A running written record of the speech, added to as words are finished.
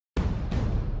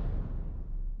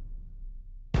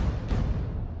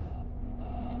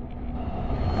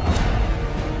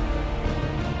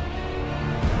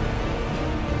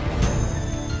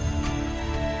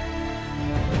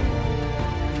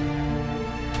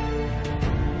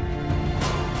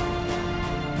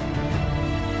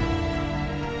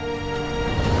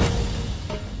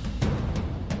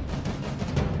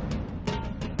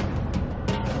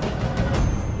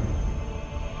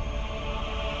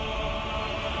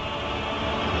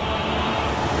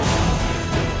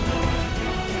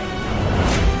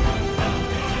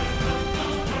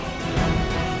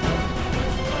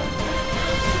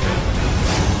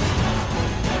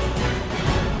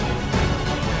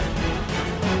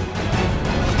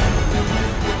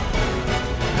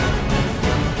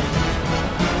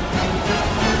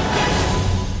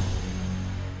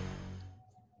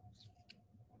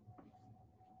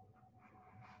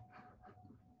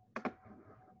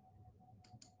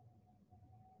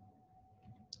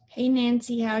Hey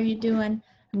Nancy, how you doing?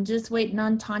 I'm just waiting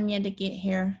on Tonya to get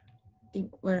here. I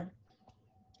think we're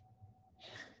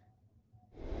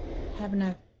having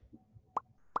a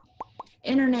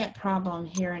internet problem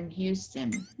here in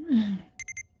Houston.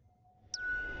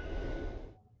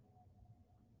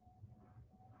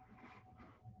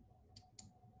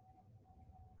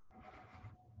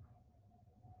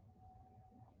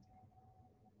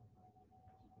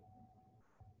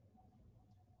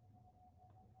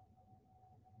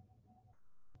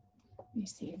 Let me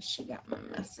see if she got my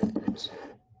message.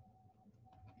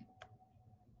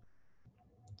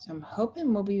 So I'm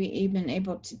hoping we'll be even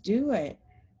able to do it.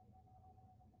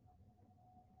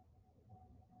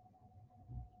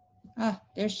 Ah,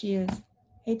 there she is.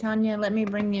 Hey Tonya, let me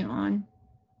bring you on.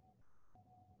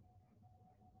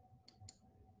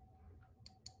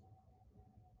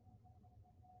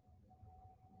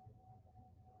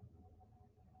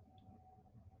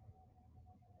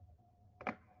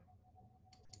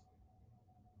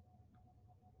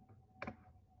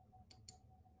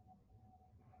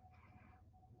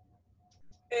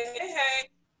 Hey, hey.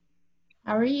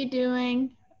 How are you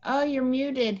doing? Oh, you're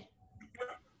muted.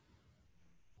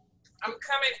 I'm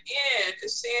coming in.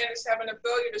 It's saying it's having the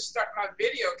ability to start my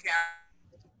video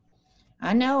camera.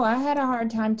 I know, I had a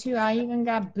hard time too. I even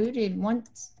got booted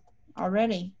once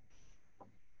already.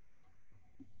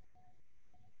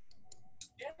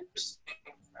 Interesting.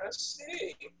 Let's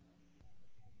see.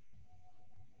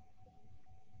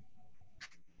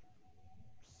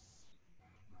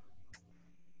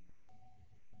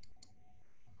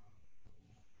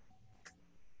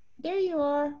 There you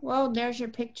are. Well, there's your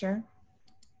picture.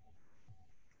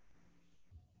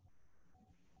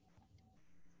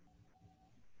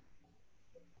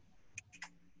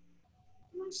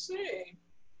 Let's see.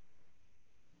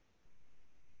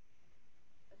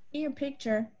 See your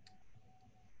picture.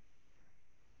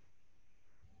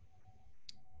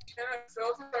 Can I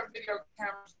filter our video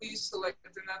camera? Please select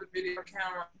another video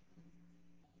camera.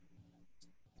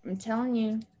 I'm telling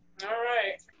you. All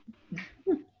right.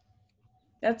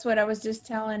 That's what I was just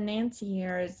telling Nancy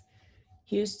here is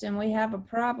Houston, we have a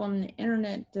problem. The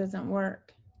internet doesn't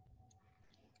work.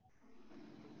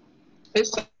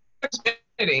 It's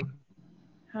Divinity.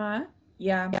 Huh?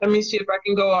 Yeah. Let me see if I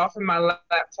can go off of my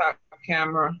laptop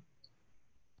camera.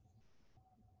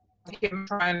 I'm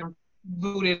trying to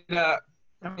boot it up.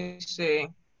 Let me see.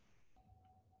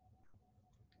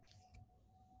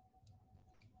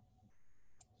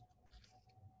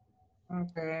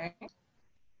 Okay.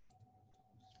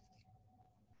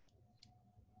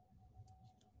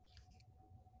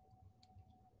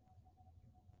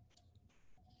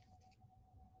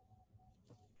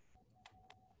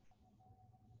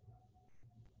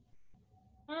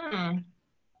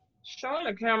 Showing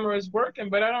the camera is working,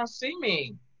 but I don't see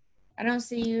me. I don't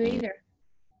see you either.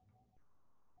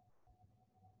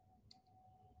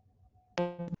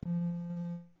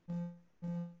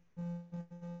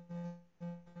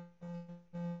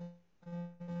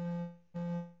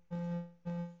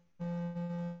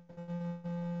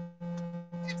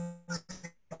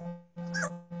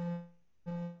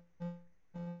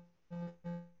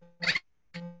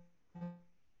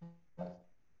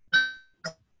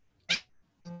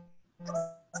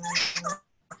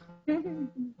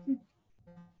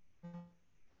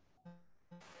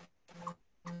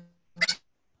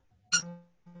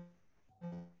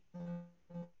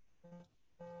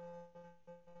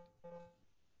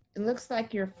 It looks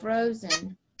like you're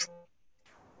frozen.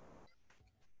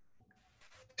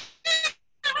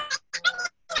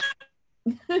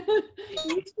 You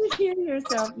should hear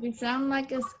yourself. You sound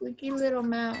like a squeaky little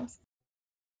mouse.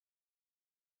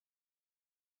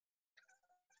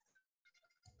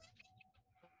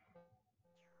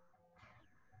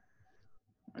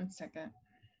 One second.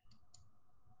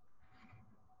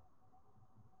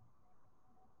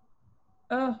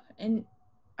 Oh, and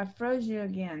I froze you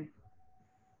again.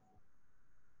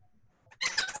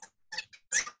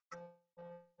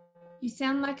 You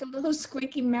sound like a little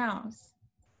squeaky mouse.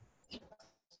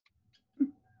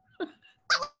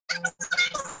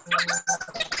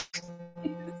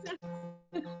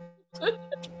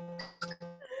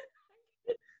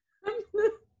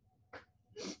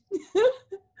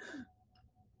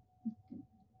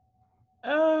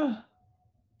 Oh.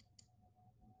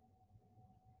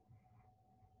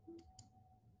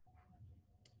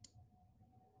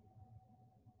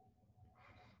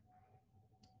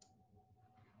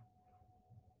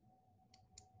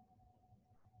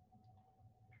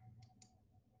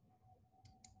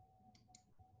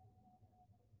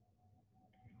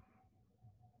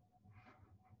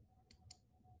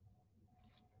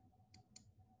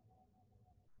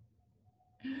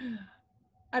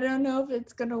 I don't know if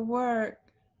it's gonna work.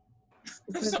 So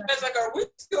it's like, are we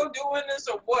still doing this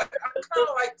or what? I'm kind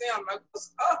of like, damn, like,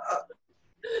 what's up?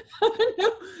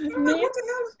 Nancy, What the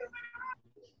hell is going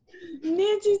on?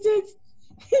 Nancy said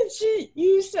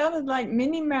you sounded like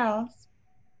Minnie Mouse.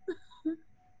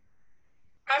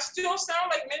 I still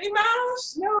sound like Minnie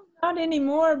Mouse? No, not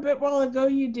anymore, but a while ago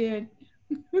you did.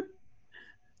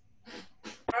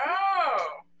 Oh.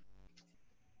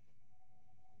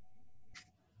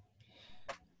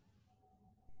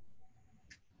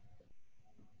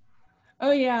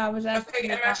 Oh yeah, I was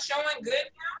asking. Okay, am I showing good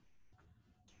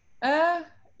now?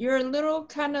 You're a little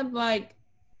kind of like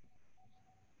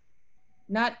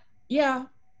not. Yeah,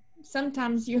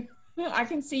 sometimes you. I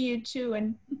can see you too,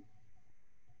 and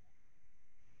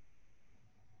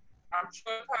I'm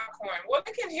chewing popcorn. Well,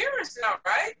 they can hear us now,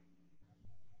 right?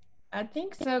 I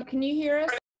think so. Can you hear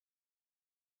us?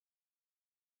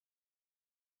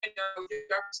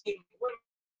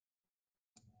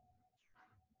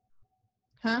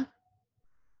 Huh?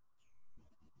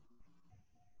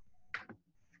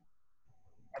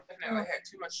 I had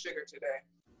too much sugar today.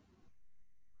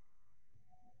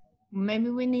 Maybe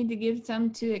we need to give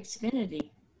some to Xfinity.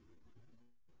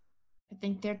 I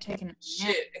think they're taking a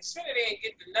shit. Xfinity ain't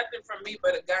getting nothing from me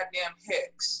but a goddamn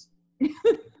hex.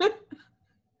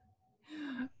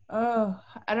 Oh,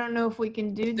 I don't know if we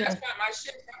can do that. That's why my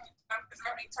shit, because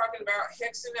I be talking about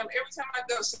hexing them every time I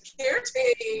go,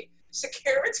 security,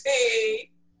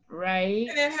 security. Right.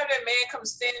 And then have that man come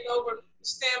stand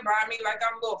by me like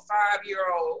I'm a little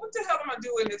 5-year-old. What the hell am I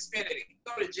doing in Xfinity?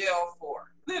 Go to jail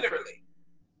for, literally.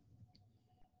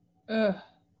 Ugh.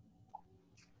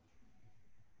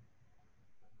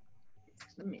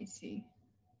 Let me see.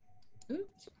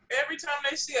 Oops. Every time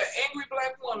they see an angry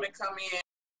black woman come in,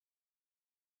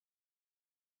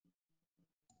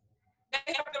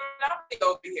 they have the monopoly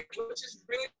over here, which is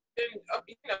really,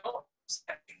 you know,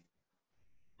 upsetting.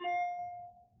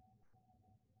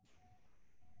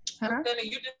 Huh? Then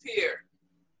you disappear.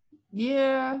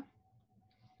 Yeah.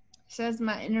 Says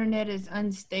my internet is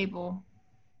unstable.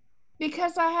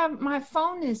 Because I have my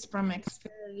phone is from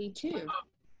Xfinity too.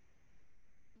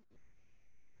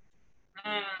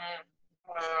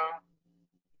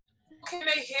 Can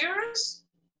they hear us?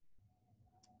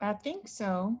 I think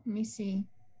so. Let me see.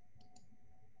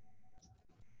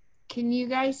 Can you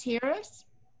guys hear us?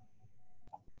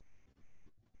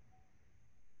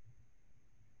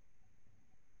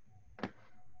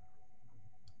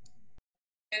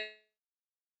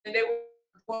 And they were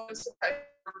going to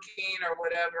Arcane or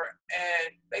whatever,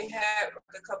 and they had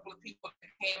a couple of people that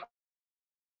came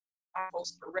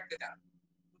almost corrected them,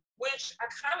 which I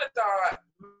kind of thought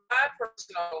my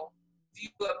personal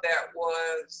view of that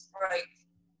was like,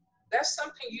 that's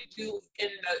something you do in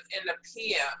the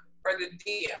PM or the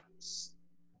DMs.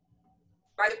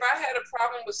 Like if I had a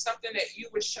problem with something that you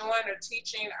were showing or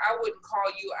teaching, I wouldn't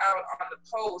call you out on the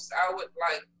post. I would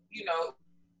like, you know,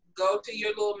 go to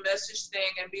your little message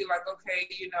thing and be like, okay,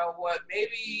 you know what,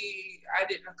 maybe I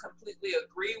didn't completely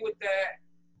agree with that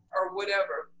or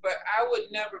whatever, but I would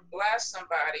never blast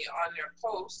somebody on their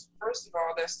post. First of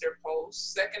all, that's their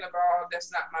post. Second of all,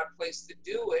 that's not my place to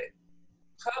do it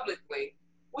publicly.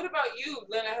 What about you,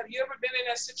 Lynna? Have you ever been in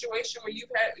that situation where you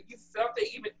felt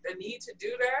even the need to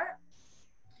do that?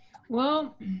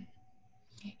 Well,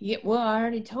 yeah, well, I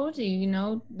already told you, you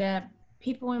know, that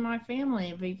people in my family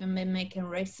have even been making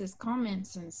racist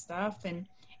comments and stuff,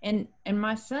 and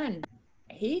my son,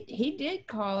 he did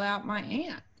call out my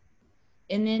aunt,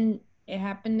 and then it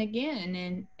happened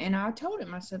again, and I told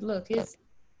him, I said, look,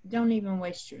 don't even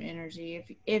waste your energy.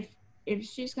 If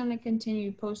she's gonna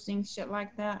continue posting shit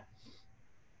like that,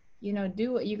 you know,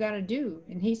 do what you gotta do.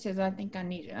 And he says, I think I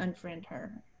need to unfriend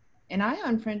her, and I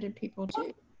unfriended people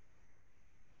too.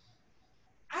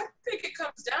 I think it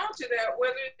comes down to that,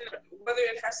 whether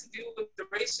it has to do with the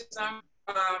racism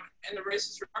and the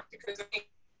racist remarks, because I think,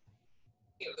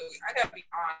 I gotta be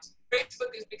honest,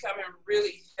 Facebook is becoming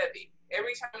really heavy.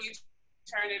 Every time you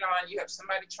turn it on, you have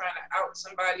somebody trying to out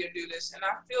somebody or do this, and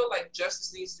I feel like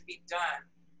justice needs to be done.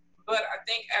 But I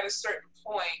think at a certain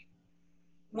point,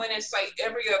 when it's like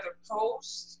every other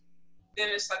post, then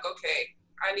it's like, okay,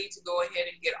 I need to go ahead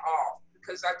and get off,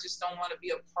 because I just don't want to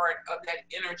be a part of that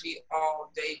energy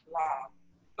all day long.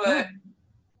 But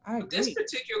with this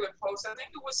particular post, I think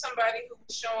it was somebody who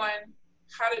was showing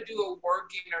how to do a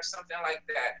working or something like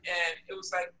that. And it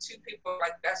was like two people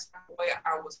like, that's not the way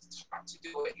I was taught to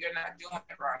do it. You're not doing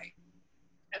it right.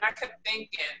 And I kept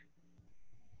thinking,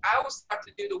 I was taught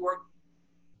to do the work.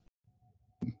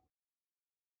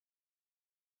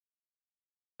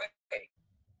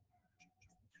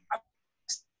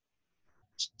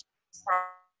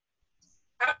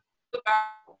 I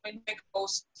when you make a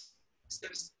post in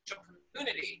the social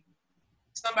community,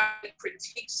 somebody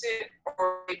critiques it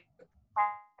or they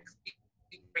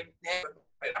never.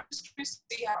 I'm just curious to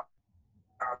see how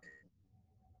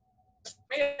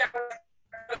maybe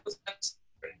it was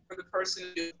necessary for the person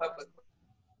to do it publicly.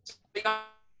 So,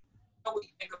 know what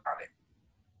you think about it.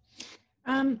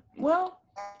 Well,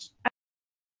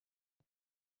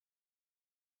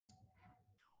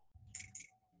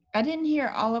 I didn't hear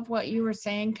all of what you were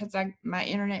saying because my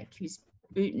internet keeps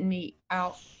booting me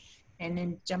out and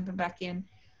then jumping back in.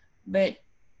 But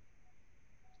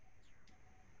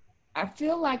I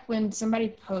feel like when somebody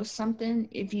posts something,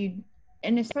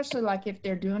 and especially like if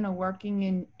they're doing a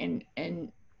working and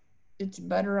it's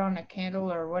butter on a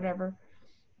candle or whatever,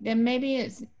 then maybe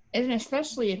and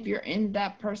especially if you're in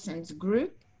that person's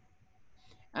group,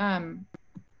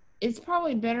 it's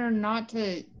probably better not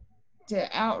to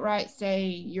outright say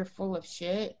you're full of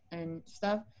shit and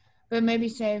stuff, but maybe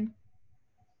say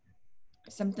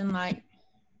something like,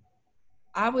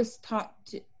 I was taught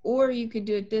to, or you could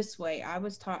do it this way. I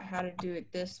was taught how to do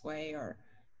it this way, or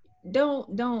don't,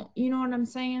 you know what I'm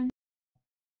saying?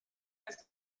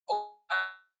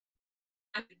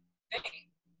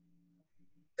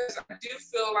 Because I do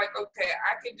feel like, okay,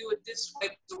 I can do it this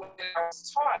way, the way I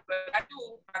was taught, but I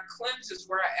do my cleanses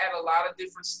where I add a lot of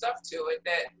different stuff to it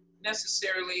that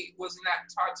necessarily was not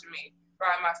taught to me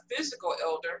by my physical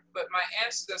elder, but my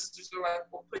ancestors were like,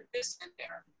 well, put this in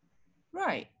there.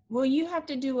 Right. Well, you have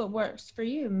to do what works for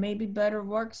you. Maybe butter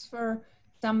works for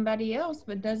somebody else,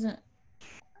 but doesn't.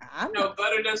 No,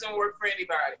 butter doesn't work for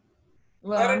anybody.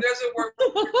 Well, butter doesn't work for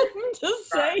anybody. I'm just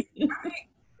saying.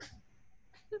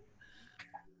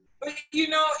 But you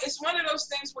know, it's one of those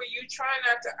things where you try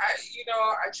not to.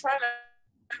 I try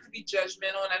not to be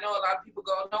judgmental, and I know a lot of people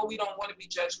go, "No, we don't want to be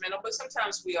judgmental," but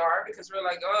sometimes we are because we're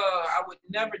like, "Oh, I would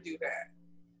never do that."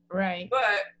 Right.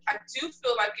 But I do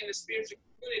feel like in the spiritual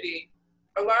community,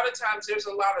 a lot of times there's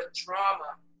a lot of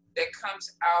drama that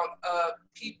comes out of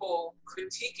people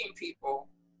critiquing people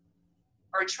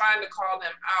or trying to call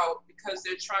them out because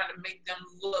they're trying to make them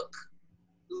look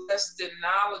less than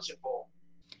knowledgeable,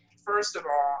 first of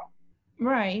all.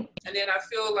 Right. And then I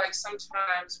feel like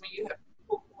sometimes when you have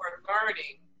people who are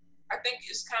learning, I think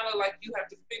it's kind of like you have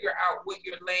to figure out what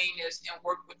your lane is and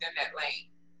work within that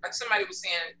lane. Like somebody was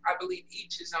saying, I believe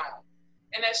each his own.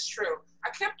 And that's true. I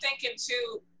kept thinking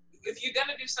too, if you're going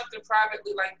to do something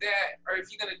privately like that, or if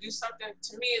you're going to do something,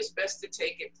 to me, it's best to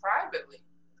take it privately.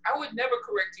 I would never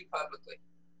correct you publicly.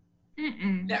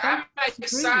 Now, I might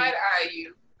side eye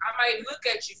you. I might look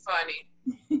at you funny.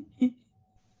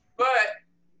 But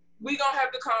we're going to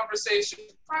have the conversation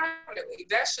privately.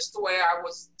 That's just the way I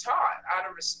was taught, out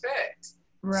of respect.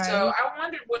 Right. So I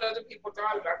wondered what other people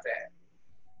thought about that.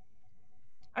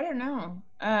 I don't know.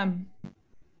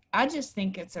 I just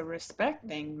think it's a respect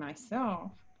thing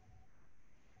myself.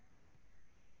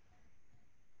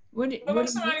 What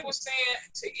somebody was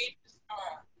saying to each his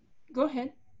own. Go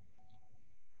ahead.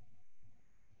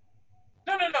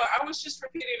 No. I was just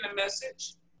repeating the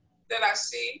message that I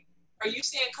see. Are you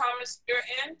seeing comments at your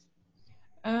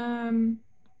end?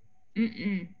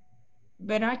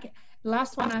 But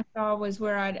last one I saw was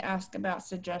where I'd ask about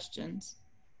suggestions.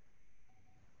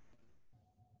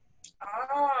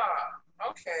 Ah,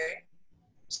 okay.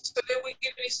 So did we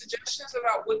get any suggestions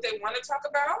about what they want to talk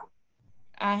about?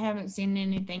 I haven't seen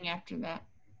anything after that.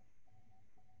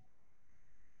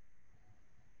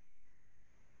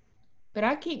 But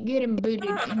I keep getting booted in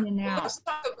and out. Let's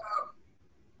talk about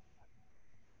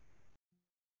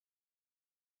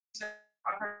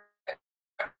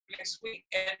next week.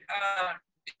 And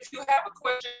if you have a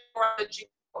question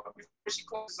before she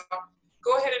closes off,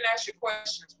 go ahead and ask your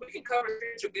questions. We can cover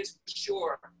spiritual gifts for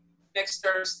sure next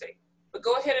Thursday. But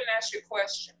go ahead and ask your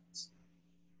questions.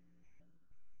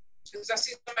 Because I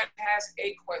see somebody has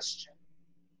a question.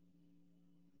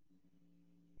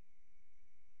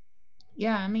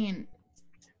 Yeah, I mean,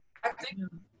 I think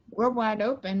we're wide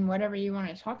open, whatever you want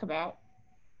to talk about.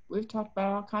 We've talked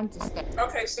about all kinds of stuff.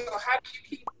 Okay, so how do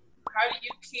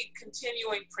you keep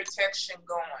continuing protection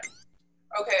going?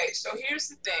 Okay, so here's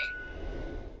the thing.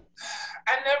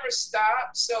 I never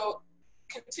stop. So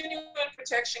continuing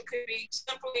protection could be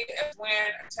simply as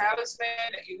wearing a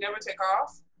talisman that you never take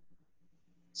off,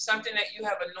 something that you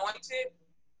have anointed.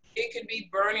 It could be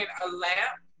burning a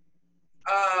lamp.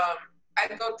 I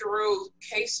go through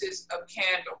cases of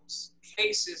candles. I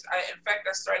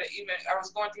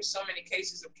was going through so many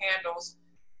cases of candles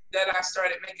that I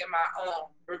started making my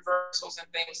own reversals and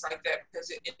things like that because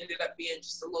it ended up being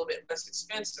just a little bit less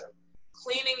expensive.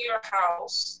 Cleaning your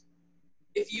house.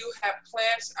 If you have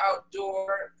plants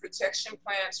outdoor, protection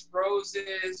plants,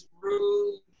 roses,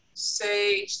 rue,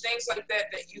 sage, things like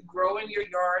that that you grow in your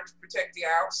yard to protect the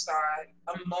outside,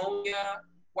 ammonia,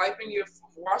 washing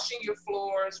your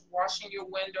floors, washing your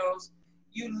windows.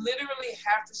 You literally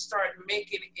have to start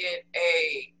making it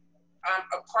a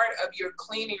part of your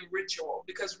cleaning ritual,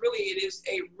 because really it is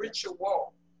a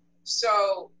ritual.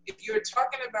 So if you're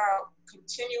talking about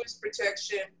continuous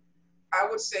protection, I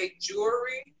would say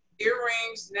jewelry,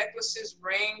 earrings, necklaces,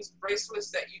 rings, bracelets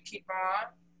that you keep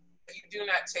on, that you do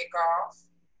not take off,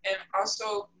 and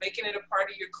also making it a part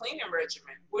of your cleaning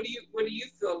regimen. What do you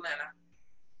feel, Lynna?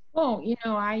 Well,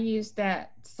 I use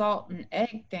that salt and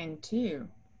egg thing too.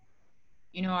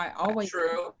 I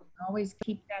True. always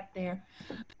keep that there.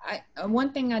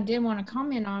 One thing I did want to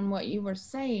comment on what you were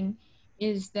saying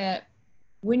is that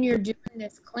when you're doing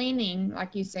this cleaning,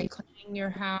 like you say, cleaning your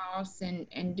house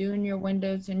and doing your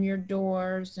windows and your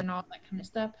doors and all that kind of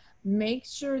stuff, make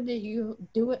sure that you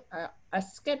do it a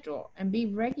schedule and be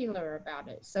regular about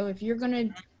it. So if you're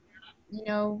going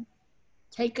to,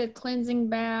 take a cleansing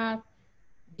bath,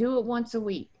 do it once a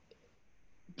week,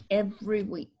 every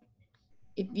week.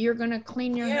 If you're going to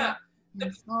clean your Yeah. house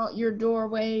and salt your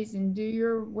doorways and do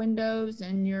your windows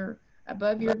and your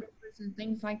above your doors and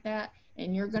things like that,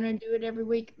 and you're going to do it every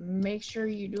week, make sure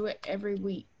you do it every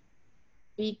week.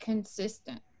 Be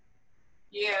consistent.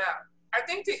 Yeah. I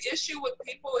think the issue with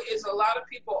people is a lot of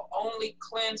people only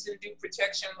cleanse and do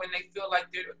protection when they feel like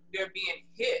they're being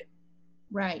hit.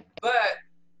 Right. But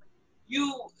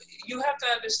you have to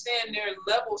understand there are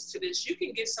levels to this. You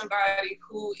can get somebody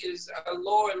who is a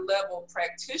lower level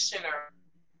practitioner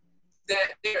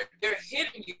that they're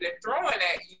hitting you, they're throwing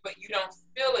at you, but you don't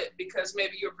feel it because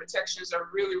maybe your protections are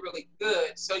really, really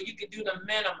good. So you can do the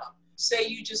minimum. Say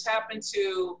you just happen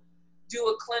to do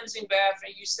a cleansing bath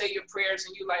and you say your prayers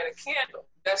and you light a candle.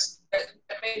 That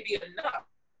may be enough.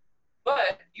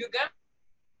 But you're gonna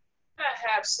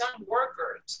have some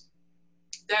workers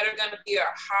that are going to be a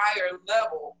higher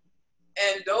level,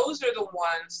 and those are the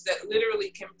ones that literally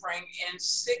can bring in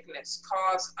sickness,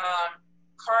 cause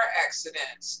car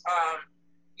accidents,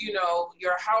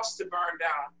 your house to burn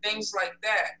down, things like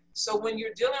that. So when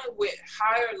you're dealing with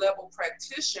higher level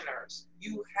practitioners,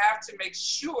 you have to make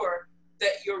sure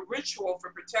that your ritual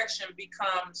for protection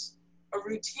becomes a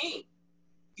routine.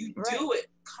 You do it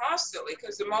constantly,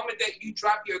 because the moment that you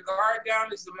drop your guard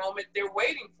down is the moment they're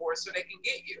waiting for, so they can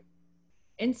get you.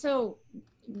 And so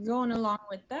going along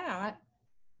with that,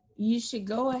 you should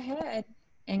go ahead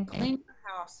and clean your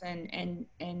house and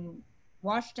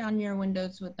wash down your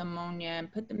windows with ammonia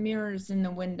and put the mirrors in the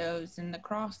windows and the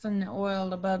cross and the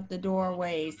oil above the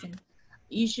doorways. And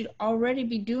you should already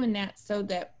be doing that, so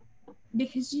that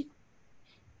because you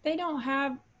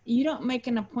don't make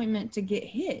an appointment to get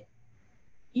hit.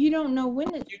 You don't know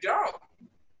when You don't.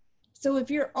 So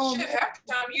if you're all half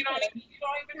the time you don't even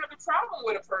have a problem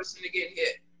with a person to get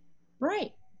hit.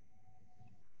 Right.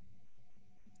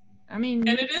 I mean,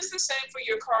 and it is the same for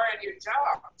your car and your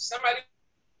job. Somebody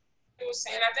was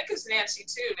saying, I think it's Nancy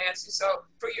too, Nancy. So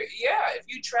if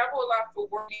you travel a lot for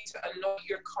work, you need to anoint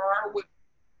your car with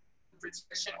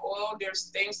protection oil. There's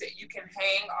things that you can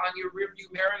hang on your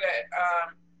rearview mirror that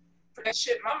protect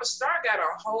shit. Mama Star got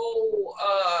a whole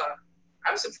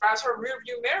I'm surprised her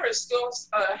rearview mirror is still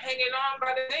hanging on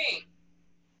by the thing.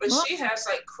 But she has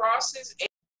like crosses and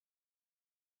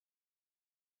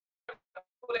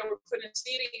that were put in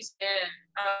CDs and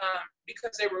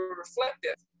because they were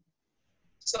reflective.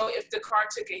 So if the car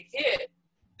took a hit,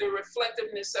 the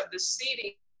reflectiveness of the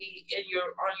CD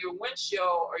on your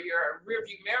windshield or your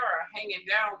rearview mirror hanging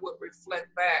down would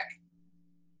reflect back,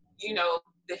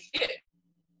 the hit.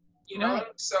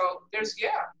 So there's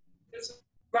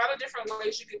a lot of different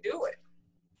ways you can do it.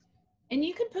 And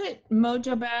you can put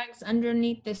mojo bags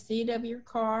underneath the seat of your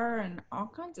car and all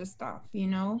kinds of stuff,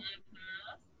 Mm-hmm.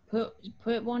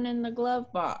 Put one in the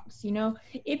glove box,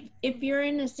 if you're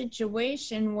in a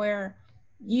situation where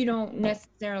you don't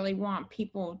necessarily want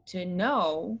people to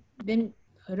know, then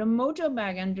put a mojo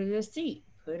bag under the seat,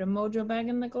 put a mojo bag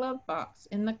in the glove box,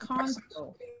 in the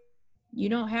console. You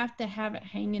don't have to have it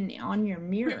hanging on your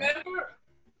mirror. Remember,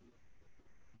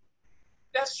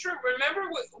 that's true. Remember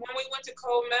when we went to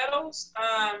Cold Meadows,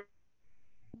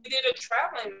 we did a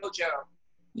traveling mojo.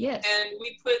 Yes. And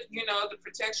we put, the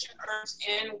protection herbs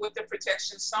in with the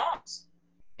protection songs.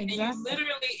 Exactly. And you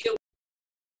literally,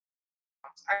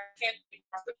 I can't think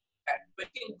of that, but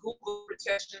you can Google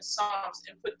protection songs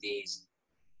and print them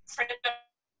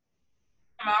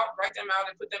out, write them out,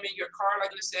 and put them in your car,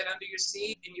 like you said, under your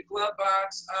seat, in your glove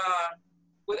box,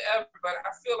 whatever. But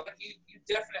I feel like you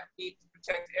definitely need to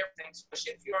protect everything,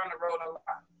 especially if you're on the road a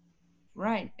lot.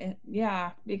 Right.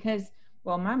 Yeah, because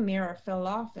Well, my mirror fell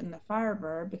off in the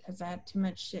Firebird because I had too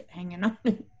much shit hanging on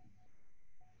it.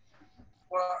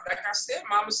 Well, like I said,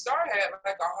 Mama Star had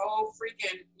like a whole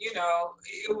freaking, you know,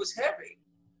 it was heavy.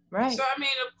 Right. So, I mean,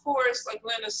 of course, like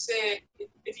Lynna said,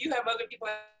 if you have other people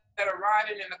that are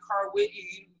riding in the car with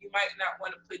you, you might not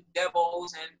want to put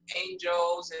devils and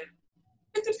angels, and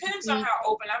it depends on how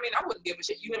open. I mean, I wouldn't give a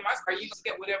shit. You in my car, you just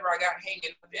get whatever I got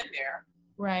hanging up in there.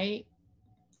 Right.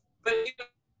 But you know,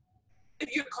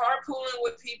 if you're carpooling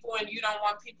with people and you don't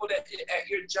want people that at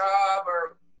your job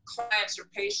or clients or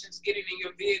patients getting in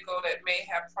your vehicle that may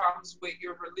have problems with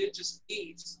your religious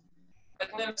beliefs,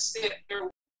 like Lynna said, you're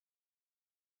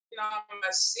on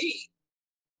my seat,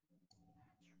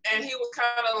 and he was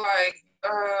kind of like,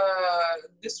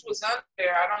 this was under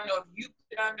there. I don't know if you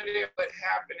put it under there, what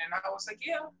happened? And I was like,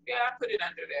 yeah, I put it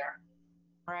under there.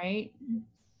 Right.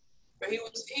 But he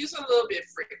was a little bit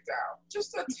freaked out,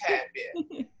 just a tad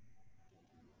bit.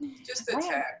 Just a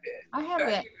tad bit. I have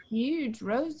that huge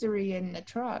rosary in the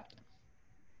truck.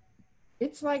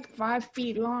 It's like 5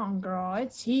 feet long, girl.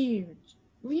 It's huge.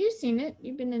 Well, you've seen it.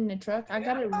 You've been in the truck. I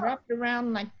got it wrapped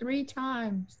around like 3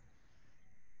 times.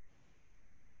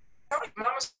 An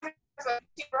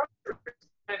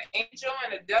angel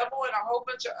and a devil and a whole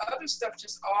bunch of other stuff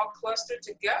just all clustered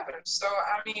together. So,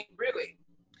 I mean, really.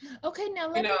 Okay,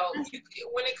 now when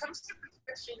it comes to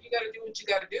protection, you got to do what you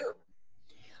got to do.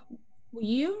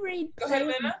 You read. Go ahead,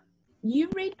 Lynna. You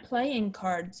read playing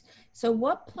cards. So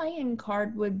what playing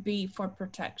card would be for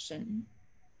protection?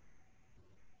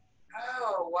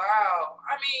 Oh, wow.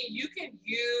 I mean, you can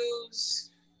use,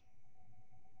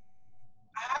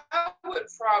 I would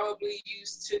probably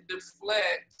use to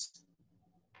deflect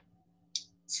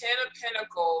 10 of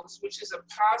Pentacles, which is a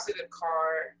positive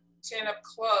card, 10 of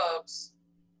Clubs,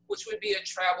 which would be a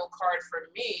travel card for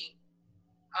me,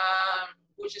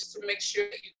 which is to make sure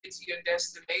that you get to your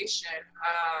destination.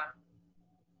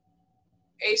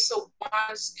 Ace of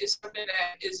Wands is something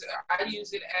that is, I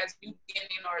use it as new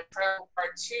beginning or a travel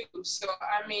card too. So,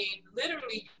 I mean,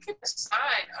 literally, you can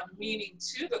assign a meaning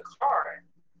to the card.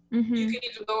 Mm-hmm. You can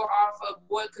either go off of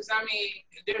what, because I mean,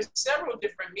 there's several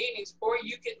different meanings, or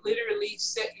you can literally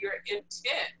set your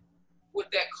intent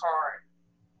with that card.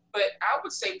 But I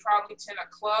would say probably 10 of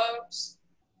Clubs,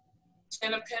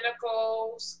 10 of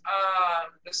Pentacles,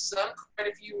 the Sun card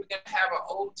if you were going to have an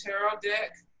old tarot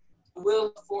deck,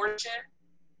 Wheel of Fortune.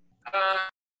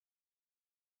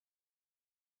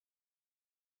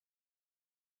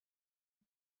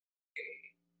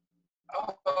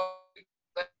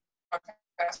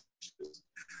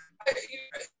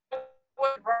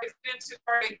 What right into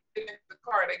the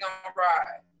car, they're gonna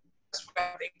ride. That's what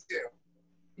I think too.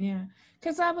 Yeah,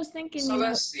 because I was thinking. So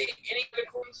let's see. Any other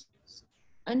questions?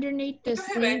 Underneath the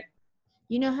seat,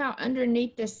 you know how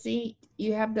underneath the seat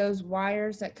you have those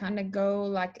wires that kind of go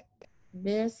like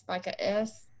this, like a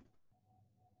S.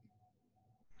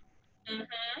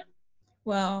 Mm-hmm.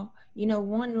 Well, you know,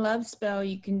 one love spell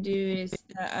you can do is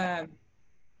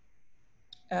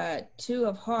the 2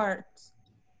 of Hearts,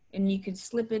 and you could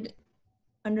slip it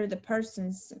under the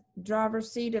person's driver's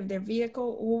seat of their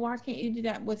vehicle. Well, why can't you do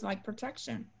that with like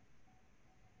protection?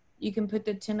 You can put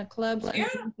the 10 of Clubs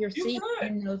underneath your seat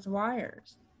in those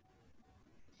wires.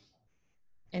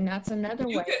 And that's another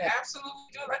way. You could absolutely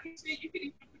do it. Like you said, you could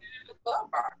even put it in the glove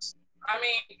box. I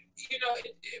mean, you know,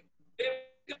 it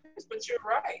depends, but you're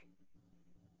right.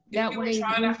 That way,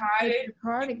 when you take your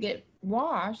car to get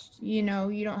washed, you know,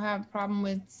 you don't have a problem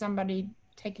with somebody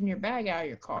taking your bag out of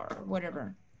your car or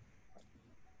whatever.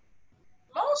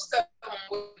 Most of them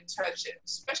wouldn't touch it,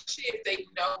 especially if they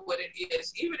know what it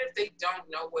is. Even if they don't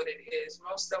know what it is,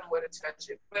 most of them wouldn't touch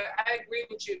it. But I agree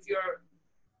with you if you're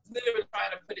literally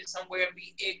trying to put it somewhere and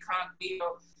be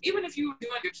incognito. Even if you were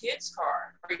doing your kid's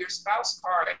car or your spouse's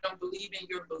car and don't believe in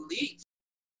your beliefs.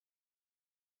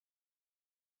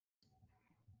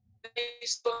 Are you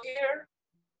still here?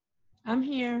 I'm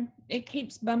here. It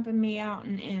keeps bumping me out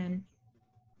and in.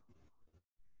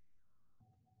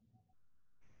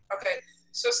 Okay.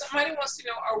 So somebody wants to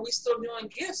know, are we still doing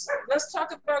gifts? Let's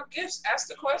talk about gifts. Ask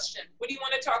the question. What do you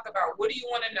want to talk about? What do you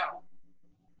want to know?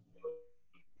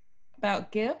 About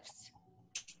gifts?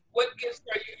 What gifts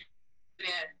are you in?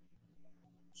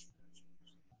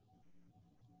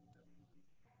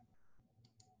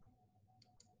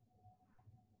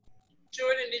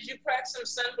 Jordan, did you crack some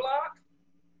sunblock?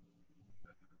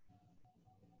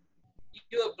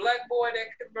 You're a black boy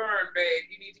that can burn, babe.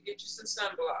 You need to get you some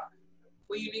sunblock.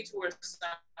 Well, you need to wear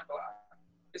sunblock.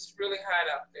 It's really hot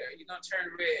out there. You're gonna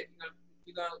turn red.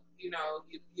 You're gonna, you know,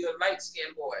 you're a light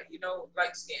skinned boy. You know,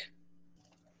 light skin.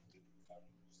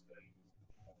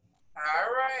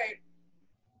 All right.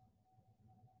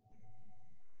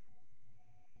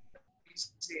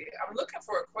 see. I'm looking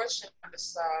for a question on the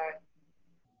side.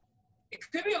 It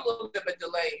could be a little bit of a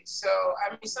delay. So,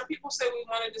 I mean, some people say we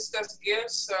want to discuss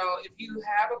gifts. So if you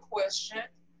have a question,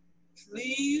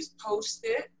 please post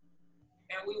it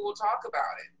and we will talk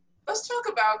about it. Let's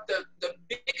talk about the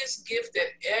biggest gift that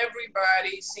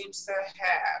everybody seems to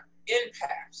have,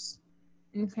 empaths.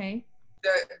 Okay.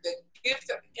 The gift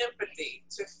of empathy,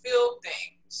 to feel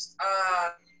things.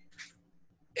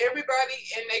 Everybody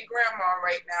and their grandma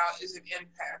right now is an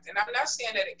empath. And I'm not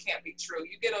saying that it can't be true.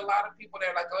 You get a lot of people that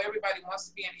are like, oh, everybody wants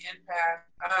to be an empath.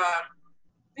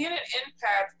 Being an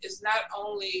empath is not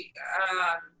only,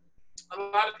 a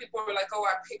lot of people are like, oh,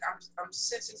 I'm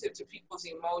sensitive to people's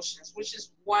emotions, which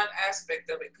is one aspect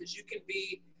of it, because you can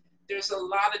be, there's a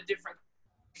lot of different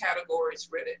categories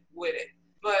with it.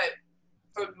 But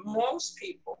for most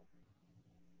people,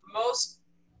 most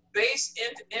base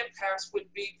empaths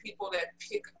would be people that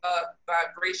pick up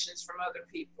vibrations from other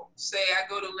people. Say I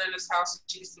go to Lynna's house and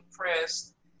she's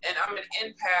depressed, and I'm an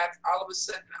empath, all of a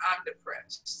sudden I'm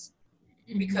depressed.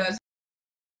 Mm-hmm. Because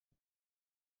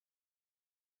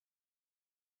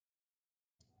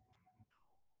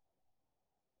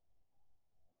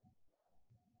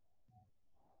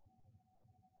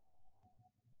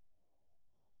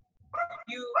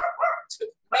to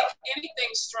make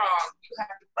anything strong, you have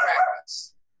to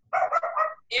practice.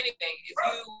 Anything. If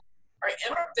you are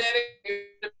empathetic,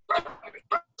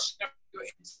 you're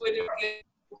intuitive,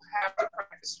 you have to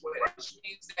practice with it, which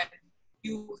means that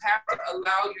you have to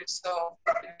allow yourself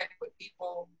to connect with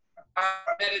people.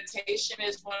 Meditation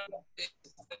is one of the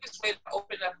biggest ways to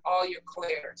open up all your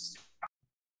clairs.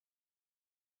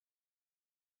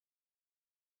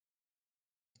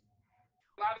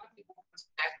 A lot of people,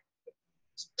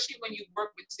 especially when you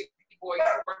work with sick people or you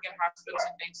work in hospitals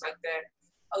and things like that,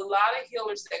 a lot of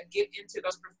healers that get into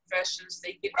those professions,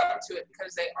 they get into it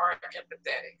because they are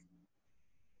empathetic.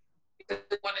 Because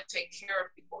they want to take care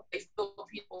of people. They feel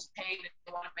people's pain and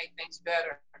they want to make things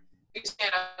better. You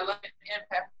saying I love an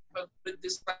empath, but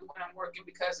this like when I'm working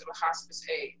because of a hospice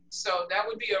aide. So that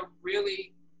would be a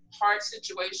really hard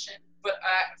situation. But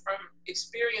from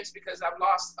experience, because I've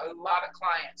lost a lot of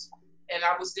clients, and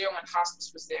I was there when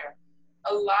hospice was there.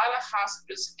 A lot of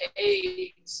hospice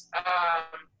aides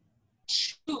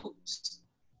choose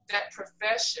that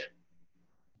profession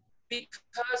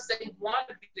because they want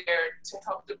to be there to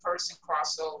help the person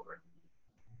cross over.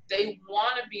 They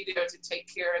want to be there to take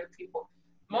care of the people.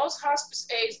 Most hospice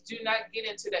aides do not get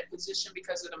into that position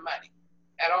because of the money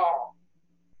at all.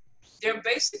 They're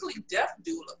basically death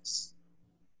doulas.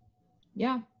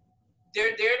 Yeah.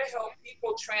 They're there to help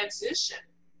people transition.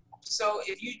 So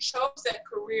if you chose that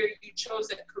career, you chose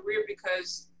that career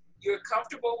because you're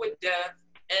comfortable with death.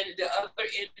 And the other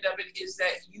end of it is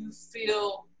that you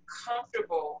feel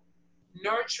comfortable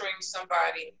nurturing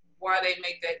somebody while they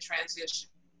make that transition.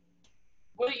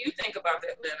 What do you think about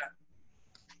that, Lynna?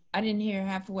 I didn't hear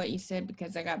half of what you said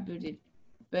because I got booted.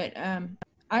 But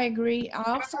I agree. I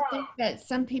also think that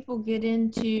some people get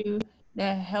into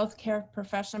the healthcare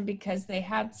profession because they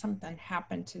had something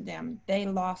happen to them. They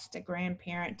lost a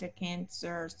grandparent to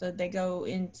cancer, so they go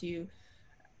into,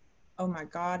 oh my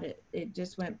God, it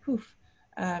just went poof.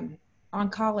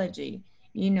 Oncology,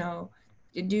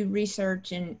 to do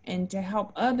research and to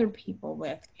help other people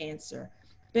with cancer.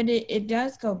 But it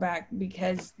does go back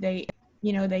because they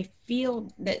feel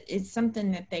that it's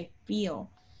something that they feel.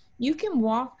 You can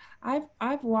walk,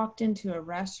 I've walked into a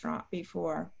restaurant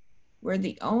before where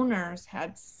the owners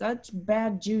had such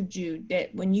bad juju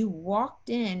that when you walked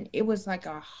in, it was like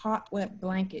a hot, wet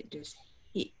blanket just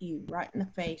hit you right in the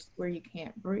face where you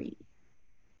can't breathe.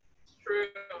 True.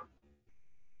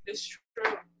 It's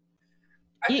true.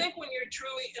 I think when you're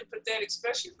truly empathetic,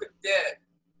 especially with death,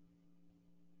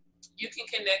 you can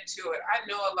connect to it. I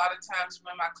know a lot of times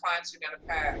when my clients are going to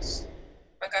pass.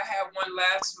 Like I had one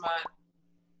last month,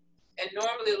 and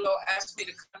normally they'll ask me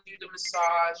to come do the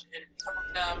massage and help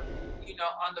them,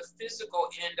 on the physical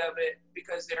end of it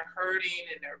because they're hurting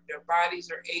and their bodies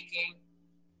are aching.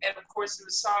 And of course, the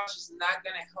massage is not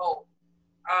going to help,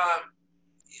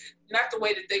 not the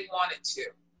way that they want it to.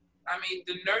 I mean,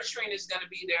 the nurturing is going to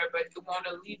be there, but it won't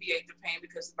alleviate the pain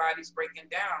because the body's breaking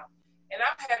down. And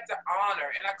I've had the honor,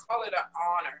 and I call it an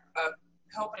honor, of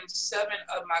helping 7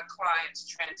 of my clients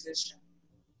transition.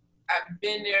 I've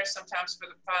been there sometimes for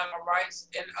the final rites,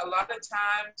 and a lot of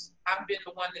times I've been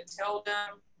the one to tell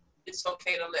them it's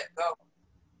okay to let go.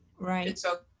 Right. It's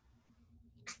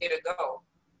okay to go.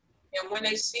 And when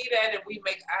they see that and we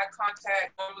make eye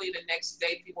contact, normally the next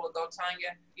day people will go,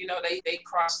 Tonya, they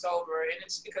crossed over. And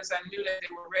it's because I knew that they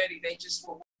were ready. They just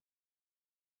were.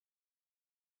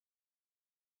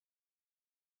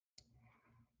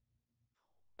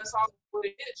 that's all what it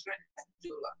is. You're a death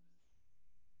doula.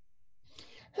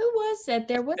 Who was that?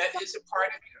 That is a part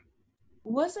of you.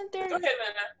 Wasn't there? Go ahead,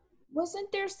 Lynna.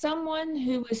 Wasn't there someone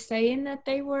who was saying that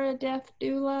they were a death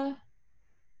doula?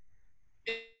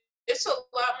 It's a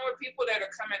lot more people that are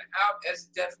coming out as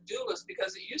death doulas,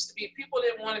 because it used to be people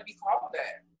didn't want to be called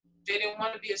that. They didn't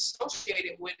want to be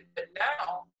associated with it. But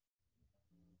now,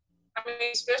 I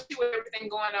mean, especially with everything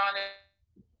going on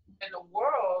in the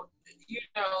world, you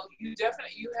know, you have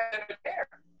there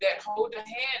that hold a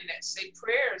hand, that say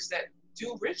prayers, that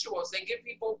do rituals. They give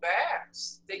people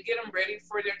baths. They get them ready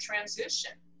for their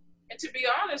transition. And to be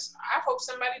honest, I hope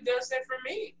somebody does that for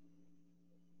me.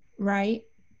 Right.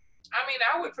 I mean,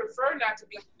 I would prefer not to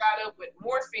be shot up with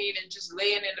morphine and just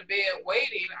laying in the bed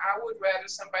waiting. I would rather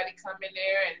somebody come in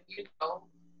there and, you know,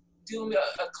 do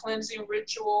a cleansing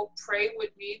ritual, pray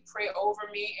with me, pray over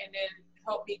me, and then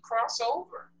help me cross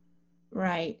over.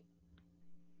 Right.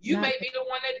 You may be the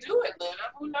one that do it,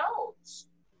 Lynna. Who knows?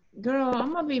 Girl,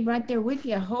 I'm going to be right there with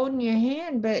you holding your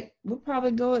hand, but we'll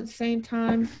probably go at the same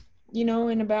time, you know,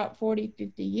 in about 40,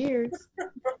 50 years.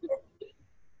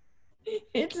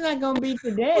 It's not going to be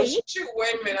today. Well, shoot,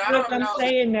 wait a minute. I don't know. I'm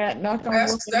saying that, knock on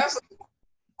wood. That's a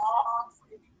long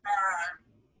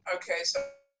time. Okay, so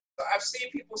I've seen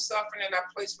people suffering, and I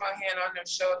place my hand on their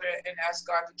shoulder and ask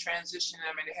God to transition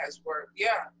them, and it has worked.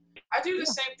 Yeah, I do the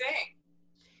same thing.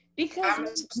 Because I'm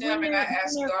them and I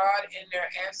ask God and their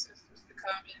ancestors to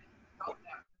come and help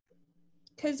them.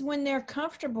 Because when they're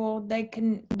comfortable, they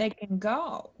can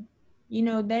go. You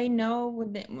know, they know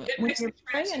when you're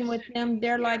praying with them,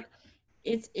 they're like,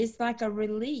 it's like a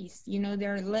release. You know,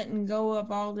 they're letting go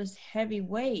of all this heavy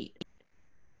weight.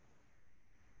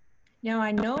 Now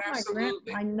I know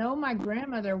my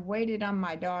grandmother waited on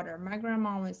my daughter. My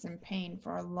grandma was in pain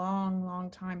for a long, long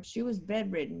time. She was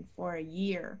bedridden for a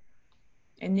year,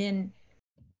 and then.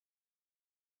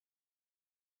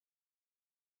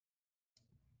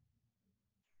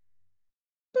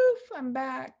 Poof, I'm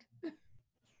back.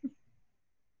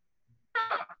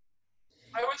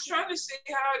 I was trying to see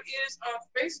how it is on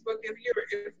Facebook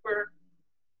if we're.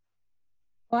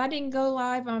 Well, I didn't go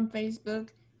live on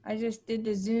Facebook. I just did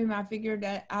the Zoom. I figured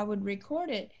that I would record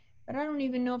it, but I don't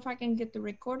even know if I can get the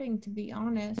recording, to be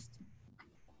honest.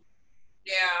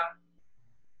 Yeah.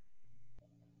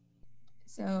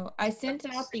 So I sent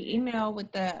out the email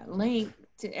with the link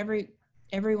to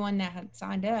everyone that had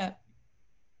signed up.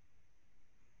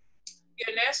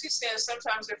 Yeah, Nancy's saying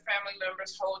sometimes their family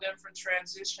members hold them for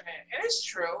transitioning. And it's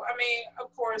true. I mean,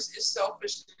 of course, it's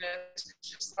selfishness. It's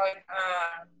just like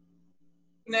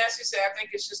Nancy said, I think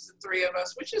it's just the three of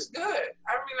us, which is good.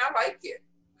 I mean, I like it.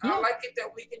 Yeah. I like it that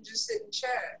we can just sit and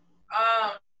chat.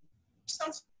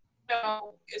 Sometimes, you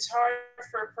know, it's hard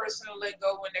for a person to let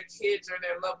go when their kids or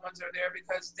their loved ones are there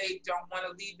because they don't want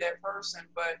to leave that person.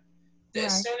 But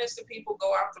as soon as the people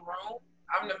go out the room,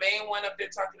 I'm the main one up there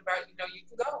talking about, you know, you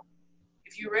can go.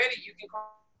 If you're ready, you can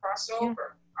cross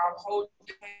over. I'll hold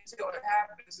your hand until it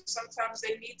happens. And sometimes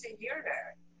they need to hear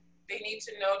that. They need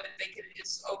to know that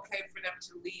it's okay for them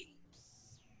to leave.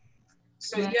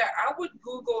 So yeah, I would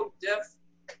Google death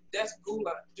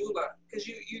doula, because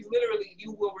you literally,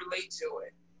 you will relate to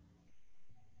it.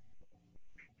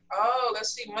 Oh,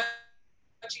 let's see.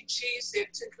 Munchy Cheese,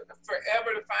 it took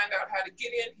forever to find out how to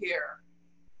get in here.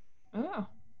 Oh.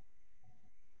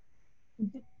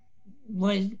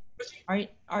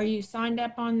 Are you signed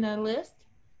up on the list?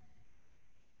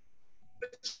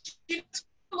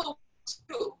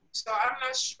 So I'm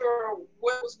not sure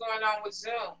what was going on with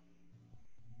Zoom.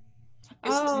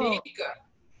 It's Nika.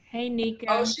 Hey, Nika.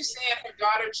 Oh, she's saying her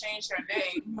daughter changed her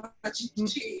name.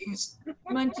 Munchy Cheese.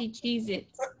 Munchy Cheese It.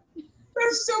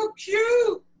 That's so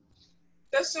cute.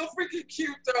 That's so freaking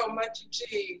cute, though, Munchy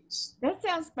Cheese. That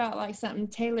sounds about like something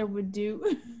Taylor would do.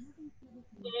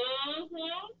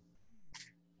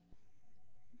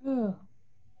 Oh.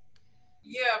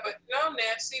 Yeah, but no,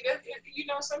 Nancy, that, you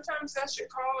know, sometimes that's your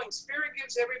calling. Spirit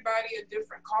gives everybody a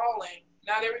different calling.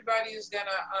 Not everybody is going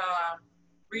to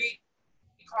read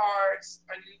cards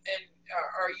or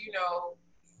you know,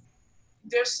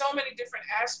 there's so many different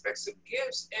aspects of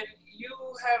gifts, and you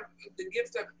have the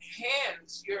gift of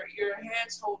hands. Your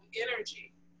hands hold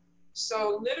energy.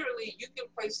 So literally, you can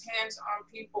place hands on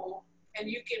people and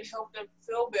you can help them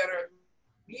feel better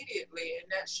immediately,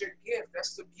 and that's your gift.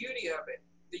 That's the beauty of it.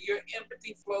 Your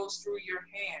empathy flows through your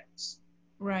hands.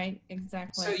 Right,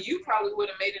 exactly. So you probably would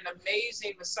have made an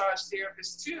amazing massage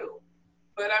therapist too.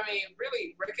 But I mean,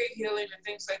 really, Reiki healing and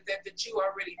things like that you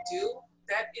already do,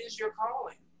 that is your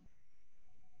calling.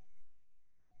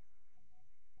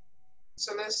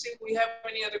 So let's see if we have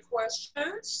any other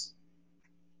questions.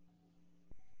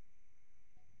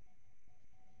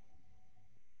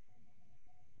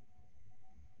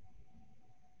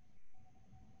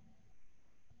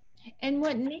 And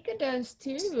what Nika does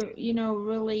too, you know,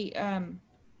 really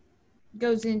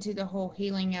goes into the whole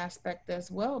healing aspect as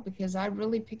well, because I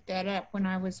really picked that up when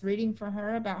I was reading for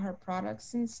her about her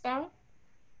products and stuff.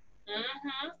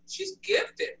 She's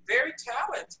gifted, very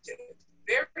talented,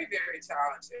 very, very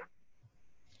talented.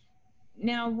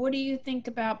 Now, what do you think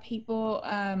about people,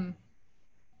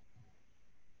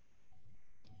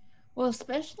 well,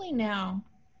 especially now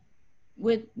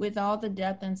with all the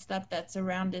death and stuff that's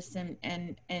around us,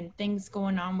 and things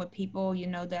going on with people, you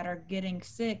know, that are getting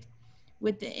sick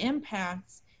with the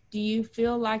empaths? Do you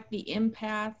feel like the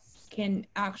empaths can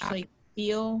actually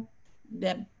feel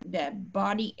the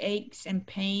body aches and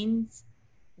pains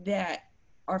that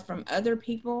are from other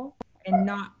people and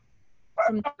not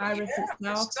from the virus Yeah,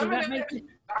 itself? So some of that them makes have it,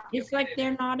 it's like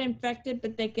documented. they're not infected,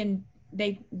 but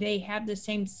they have the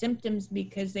same symptoms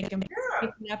because they can pick Yeah,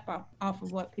 it up off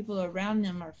of what people around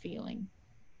them are feeling.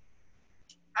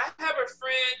 I have a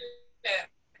friend that,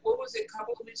 what was it, a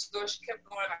couple of weeks ago, she kept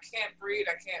going, I can't breathe,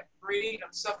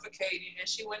 I'm suffocating. And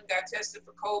she went and got tested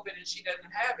for COVID and she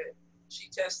doesn't have it. She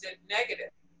tested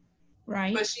negative.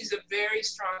 Right. But she's a very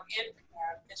strong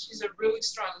empath and she's a really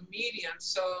strong medium.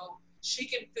 So she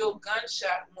can feel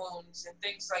gunshot wounds and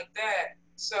things like that.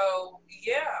 So,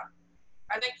 yeah,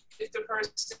 I think if the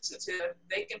person's sensitive,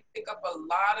 they can pick up a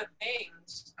lot of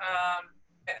things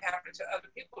that happen to other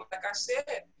people. Like I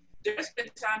said, there's been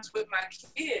times with my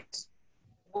kids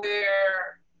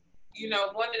where, you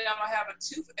know, one of them will have a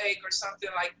toothache or something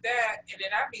like that, and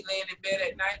then I'll be laying in bed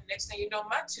at night, and next thing you know,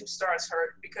 my tooth starts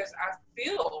hurt because I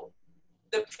feel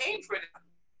the pain for them.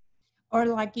 Or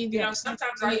like you You know, get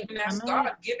sometimes I in your even ask stomach.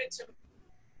 God, give it to me.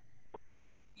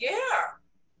 Yeah.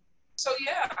 So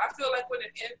yeah, I feel like with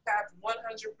an empath,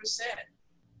 100%.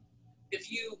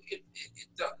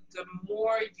 The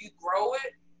more you grow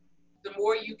it, the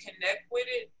more you connect with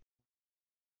it,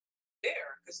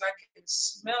 there, because I can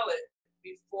smell it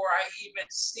before I even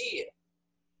see it.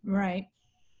 Right.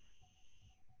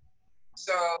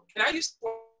 So, and I used to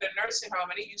work at a nursing home,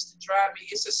 and it used to drive me.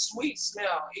 It's a sweet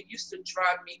smell. It used to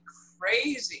drive me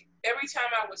crazy every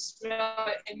time I would smell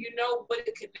it. And you know what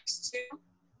it connects to?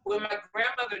 When my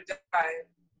grandmother died,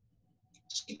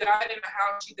 she died in the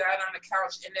house. She died on the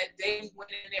couch, and that day we went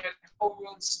in there, the whole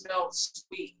room smelled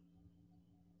sweet.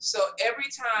 So every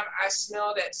time I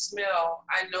smell that smell,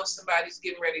 I know somebody's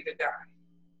getting ready to die.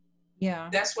 Yeah.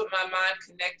 That's what my mind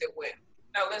connected with.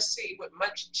 Now let's see what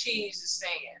Munch Cheese is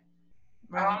saying.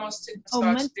 Right. I almost took Oh,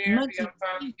 massage therapy. I'm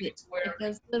finally getting to where like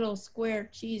those little square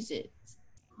Cheez-Its.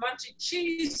 Munchy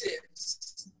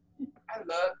Cheeses. I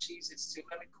love Cheez-Its too.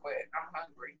 Let me quit. I'm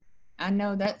hungry. I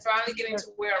know that. I'm finally getting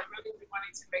to where I'm really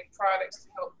wanting to make products to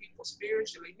help people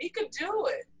spiritually. Nika, do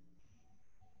it.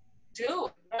 Do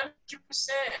it. 100%.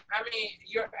 I mean,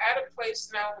 you're at a place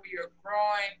now where you're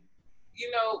growing.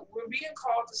 You know, we're being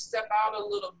called to step out a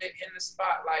little bit in the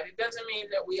spotlight. It doesn't mean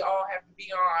that we all have to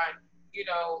be on, you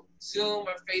know, Zoom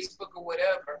or Facebook or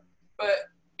whatever. But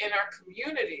in our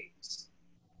communities,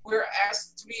 we're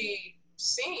asked to be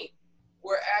seen.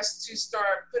 We're asked to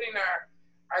start putting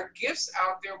our gifts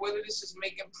out there, whether this is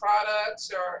making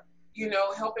products or, you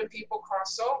know, helping people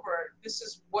cross over. This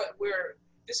is what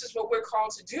we're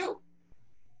called to do.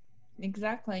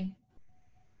 Exactly.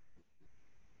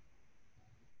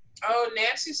 Oh,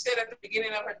 Nancy said at the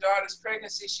beginning of her daughter's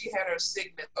pregnancy, she had her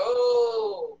sickness.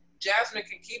 Oh, Jasmine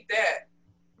can keep that.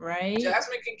 Right.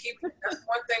 Jasmine can keep that. That's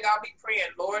one thing I'll be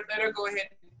praying. Lord, let her go ahead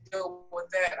and deal with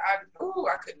that. I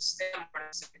couldn't stand her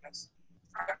sickness.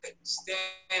 I couldn't stand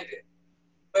it.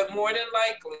 But more than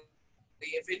likely,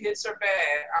 if it hits her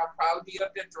bad, I'll probably be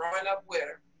up there throwing up with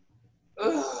her.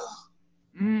 Ugh.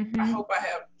 I hope I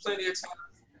have plenty of time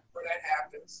before that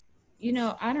happens. You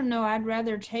know, I don't know. I'd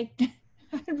rather take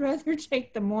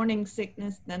the morning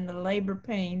sickness than the labor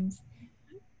pains.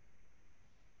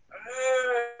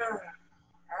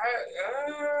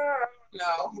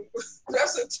 No,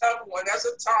 that's a tough one. That's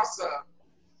a toss up.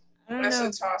 That's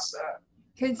a toss up.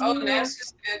 Oh, Nancy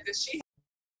said that she.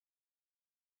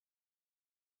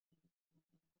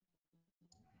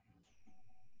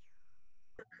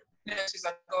 Nancy's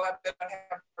like, oh, I bet I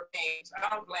have her pains. I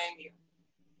don't blame you.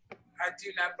 I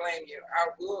do not blame you. I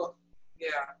will. Yeah.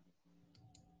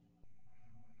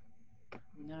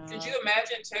 No. Could you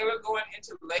imagine Taylor going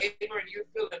into labor and you're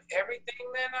feeling everything,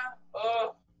 Lynna?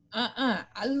 Oh.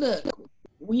 Look,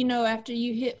 you know, after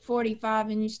you hit 45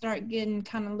 and you start getting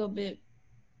kind of a little bit,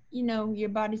 you know, your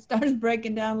body starts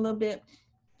breaking down a little bit.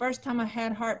 First time I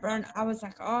had heartburn, I was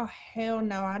like, oh, hell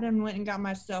no. I done went and got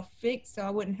myself fixed so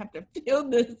I wouldn't have to feel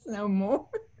this no more.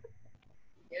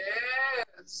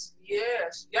 Yes,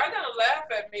 yes. Y'all gonna laugh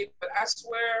at me, but I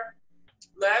swear,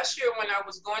 last year when I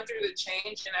was going through the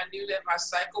change and I knew that my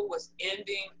cycle was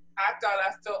ending, I thought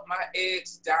I felt my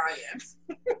eggs dying.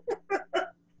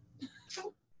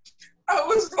 I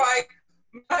was like,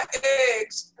 my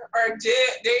eggs are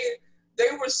dead.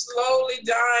 They were slowly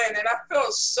dying, and I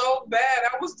felt so bad.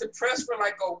 I was depressed for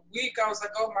like a week. I was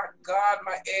like, oh my God,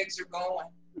 my eggs are going.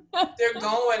 They're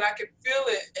going. I can feel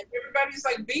it. And everybody's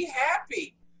like, be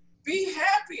happy. Be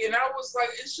happy. And I was like,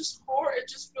 it's just horrible. It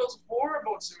just feels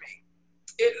horrible to me.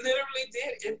 It literally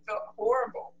did. It felt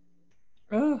horrible.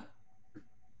 Oh.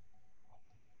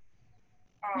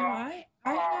 No,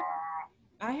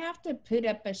 I have to put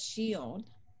up a shield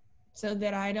so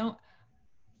that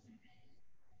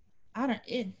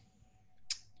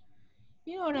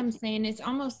you know what I'm saying? It's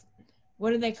almost,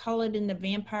 what do they call it in the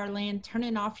vampire land?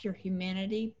 Turning off your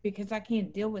humanity, because I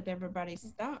can't deal with everybody's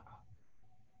stuff.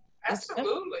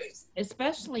 Absolutely.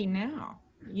 Especially now.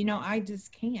 You know, I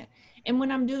just can't. And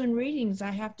when I'm doing readings,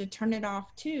 I have to turn it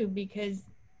off too, because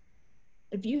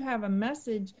if you have a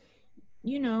message,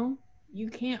 you know, you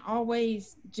can't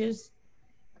always just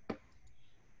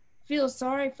feel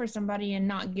sorry for somebody and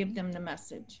not give them the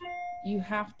message. You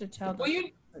have to tell them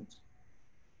the message.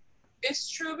 It's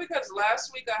true, because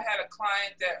last week I had a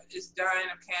client that is dying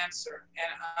of cancer, and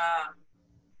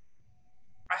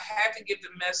I had to give the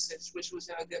message, which was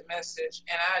a good message,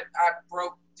 and I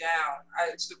broke down.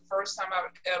 It's the first time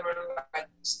I've ever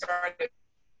started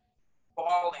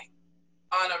bawling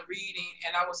on a reading,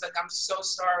 and I was like, I'm so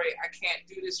sorry, I can't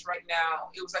do this right now.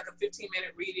 It was like a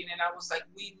 15-minute reading, and I was like,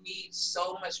 we need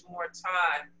so much more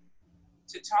time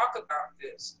to talk about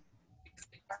this.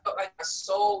 I felt like my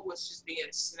soul was just being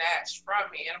snatched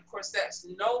from me, and of course that's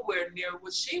nowhere near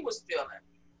what she was feeling.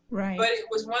 Right. But it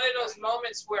was one of those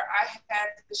moments where I had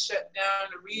to shut down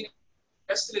the reading.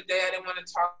 The rest of the day I didn't want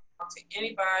to talk to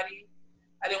anybody.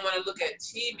 I didn't want to look at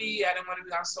TV. I didn't want to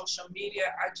be on social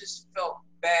media. I just felt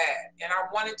bad, and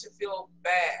I wanted to feel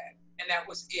bad, and that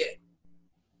was it.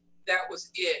 That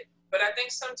was it. But I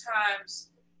think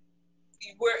sometimes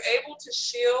we're able to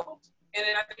shield, and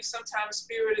then I think sometimes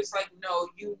spirit is like, no,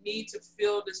 you need to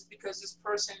feel this, because this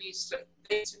person needs to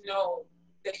know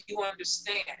that you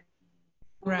understand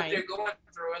what they're going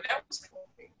through. And that was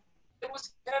heavy. It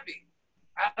was heavy.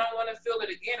 I don't want to feel it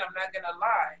again. I'm not going to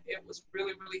lie. It was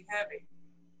really, really heavy.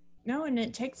 No, and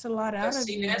it takes a lot out of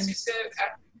you. Nancy said,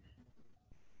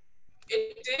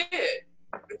 it did.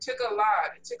 It took a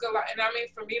lot. It took a lot. And I mean,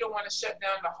 for me to want to shut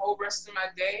down the whole rest of my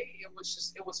day, it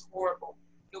was horrible.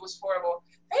 It was horrible.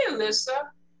 Hey,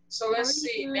 Alyssa. So let's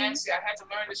see, Nancy, I had to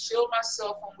learn to shield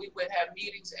myself when we would have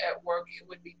meetings at work. It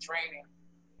would be draining.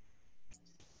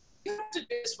 You have to do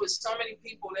this with so many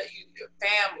people that your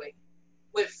family,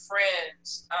 with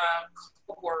friends,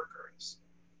 co-workers.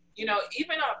 You know,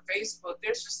 even on Facebook,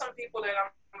 there's just some people that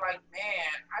I'm like,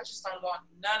 man, I just don't want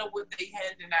none of what they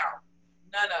handing out.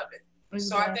 None of it. Exactly.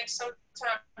 So I think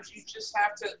sometimes you just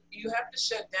have to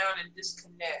shut down and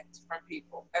disconnect from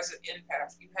people as an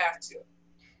empath. You have to.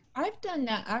 I've done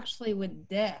that actually with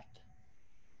death.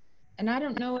 And I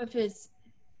don't know if it's,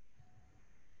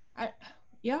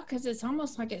 because it's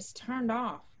almost like it's turned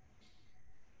off.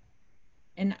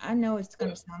 And I know it's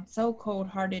going to sound so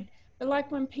cold-hearted, but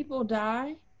like when people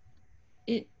die,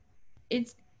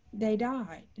 they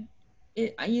died.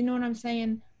 You know what I'm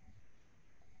saying?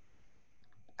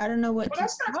 I don't know what to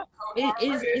tell.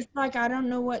 It's like I don't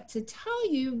know what to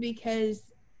tell you, because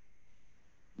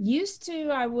used to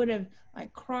I would have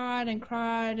like cried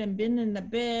and been in the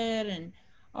bed and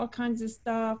all kinds of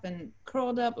stuff and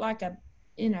curled up like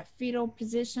in a fetal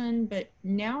position, but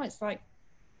now it's like,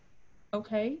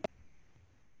 okay.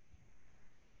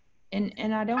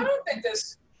 And I don't think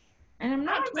this, and I'm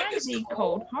not trying to be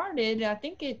cold-hearted. I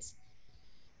think it's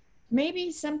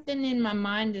maybe something in my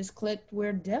mind has clicked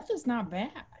where death is not bad.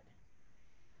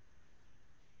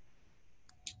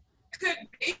 Could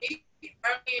be.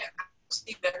 I mean, I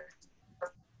see that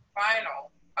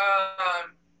final.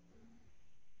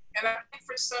 And I think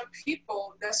for some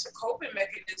people, that's a coping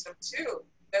mechanism too.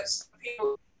 That's some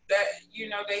people that, you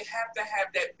know, they have to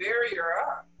have that barrier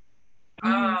up.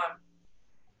 Mm-hmm.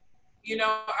 You know,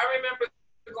 I remember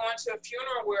going to a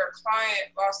funeral where a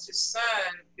client lost his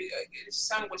son. His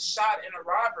son was shot in a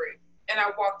robbery. And I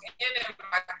walked in, and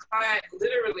my client,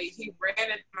 literally, he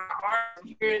ran into my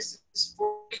arms. Here's this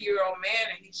 40-year-old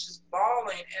man, and he's just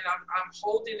bawling. And I'm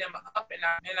holding him up, and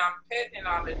I'm petting him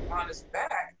on his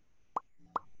back.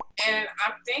 And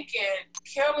I'm thinking,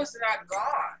 Kel is not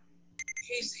gone.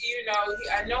 He's, you know,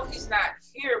 I know he's not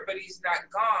here, but he's not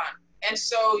gone. And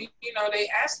so, you know, they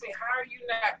asked me, how are you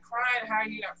not crying? How are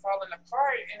you not falling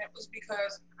apart? And it was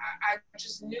because I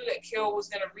just knew that Kel was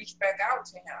going to reach back out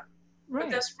to him. But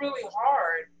Right. that's really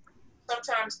hard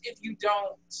sometimes if you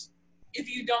don't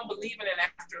believe in an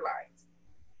afterlife.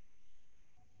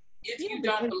 If Yeah, you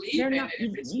don't because believe they're in not. it,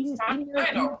 if it's You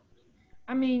final.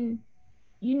 I mean,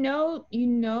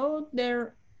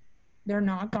 they're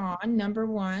not gone. Number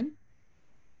one,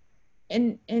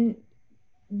 and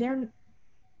they're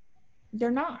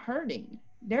they're not hurting.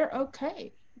 They're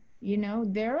okay.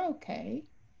 They're okay.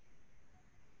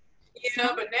 Yeah,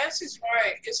 Some but Nancy's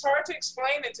right. It's hard to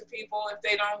explain it to people if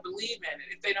they don't believe in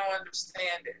it, if they don't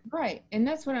understand it. Right, and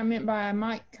that's what I meant by I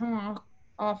might come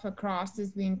off across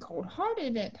as being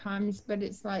cold-hearted at times, but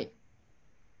it's like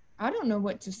I don't know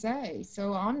what to say.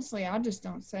 So honestly, I just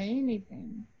don't say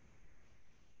anything.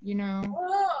 You know,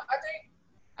 Well, I think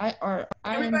I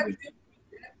everybody under did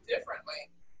it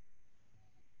differently.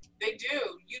 They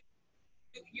do. You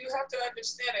have to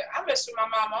understand it. I mess with my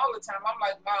mom all the time. I'm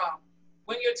like, Mom,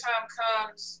 when your time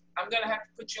comes, I'm gonna have to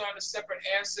put you on a separate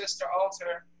ancestor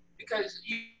altar because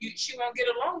she won't get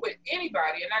along with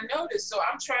anybody, and I know this. So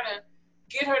I'm trying to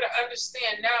get her to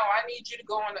understand. Now I need you to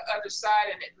go on the other side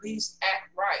and at least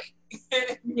act right.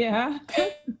 yeah.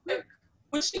 And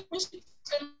when she told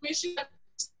me she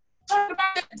talked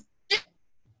about it,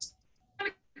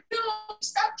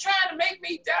 stop trying to make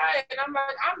me die. And I'm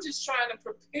like, I'm just trying to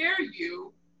prepare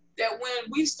you that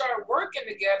when we start working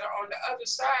together on the other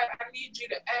side, I need you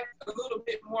to act a little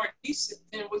bit more decent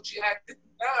than what you acted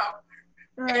now.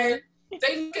 Right. And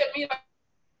they look at me like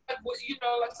like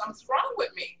something's wrong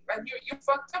with me. Like you're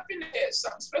fucked up in the head.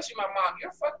 Especially my mom,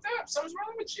 you're fucked up. Something's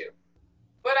wrong with you.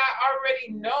 But I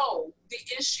already know the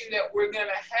issue that we're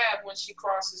gonna have when she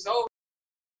crosses over.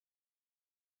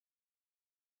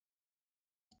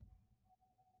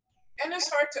 And it's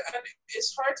hard to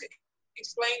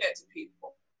explain that to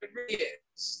people. It really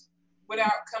is,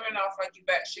 without coming off like you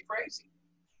batshit crazy.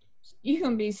 You're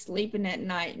gonna be sleeping at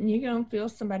night and you're gonna feel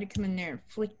somebody come in there and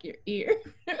flick your ear.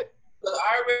 Look,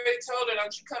 I already told her,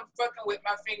 don't you come fucking with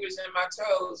my fingers and my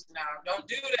toes now. Don't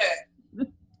do that.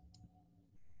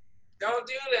 Don't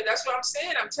do that. That's what I'm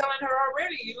saying. I'm telling her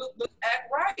already. You look act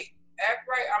right. Act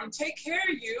right. I'm gonna take care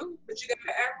of you, but you gotta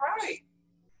act right.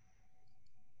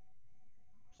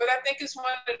 But I think it's one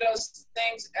of those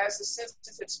things as a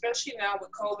sensitive, especially now with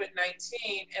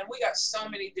COVID-19, and we got so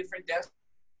many different deaths.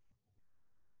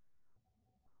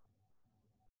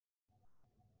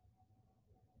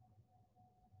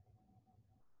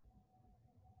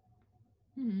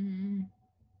 Hmm.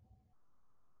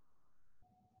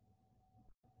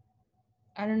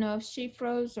 I don't know if she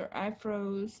froze or I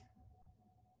froze.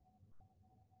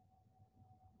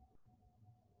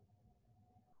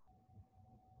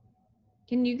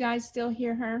 Can you guys still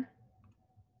hear her?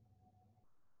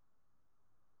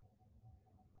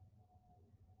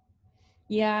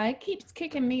 Yeah, it keeps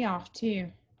kicking me off too.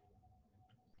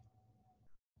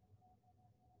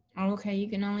 Okay, you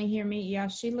can only hear me. Yeah,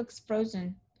 she looks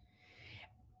frozen.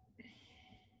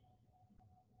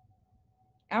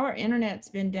 Our internet's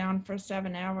been down for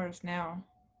 7 hours now.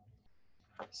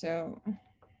 So,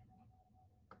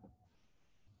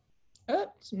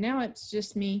 oops, now it's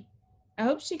just me. I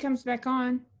hope she comes back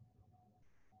on.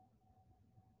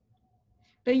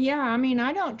 But yeah, I mean,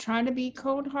 I don't try to be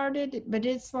cold-hearted, but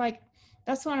it's like,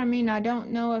 that's what I mean. I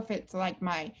don't know if it's like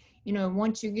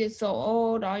once you get so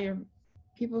old, all your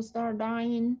people start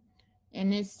dying.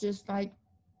 And it's just like,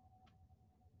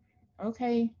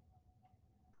 okay,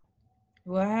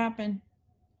 what happened?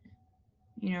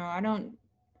 I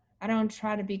don't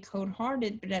try to be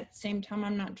cold-hearted, but at the same time,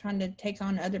 I'm not trying to take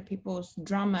on other people's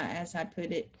drama, as I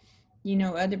put it.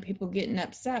 Other people getting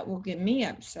upset will get me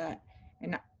upset.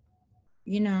 And,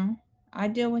 you know, I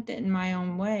deal with it in my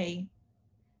own way.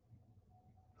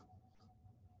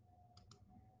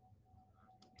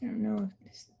 I don't know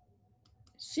if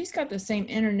she's got the same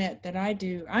internet that I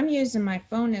do. I'm using my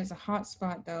phone as a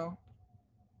hotspot, though.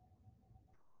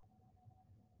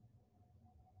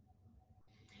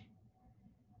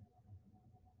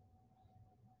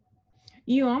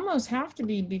 You almost have to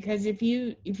be, because if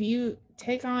you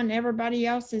take on everybody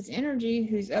else's energy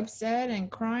who's upset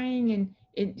and crying, and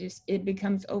it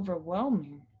becomes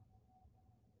overwhelming.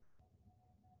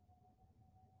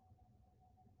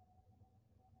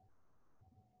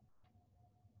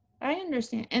 I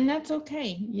understand, and that's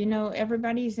okay.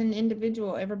 Everybody's an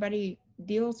individual. Everybody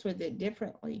deals with it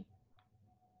differently.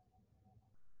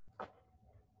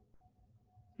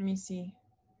 Let me see.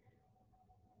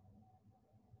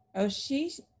 Oh,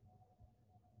 she's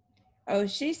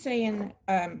saying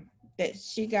that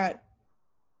she got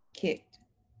kicked.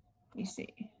 Let me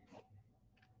see.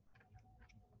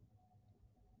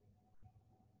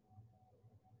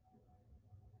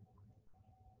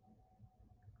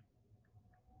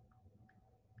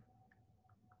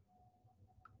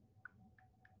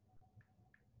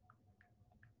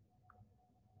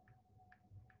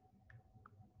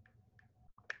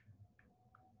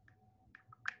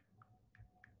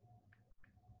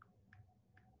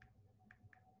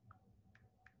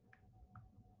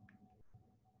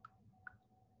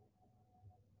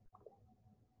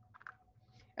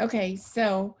 Okay,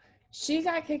 so she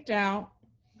got kicked out.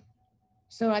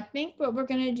 So I think what we're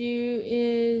gonna do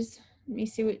is, let me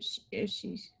see what if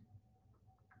she's.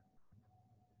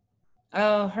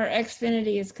 Oh, her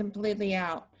Xfinity is completely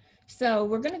out. So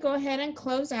we're gonna go ahead and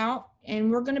close out,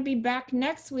 and we're gonna be back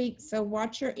next week. So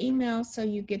watch your email so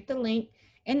you get the link,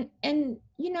 and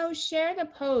share the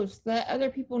post, let other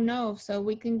people know so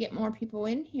we can get more people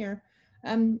in here.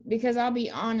 Because I'll be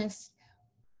honest,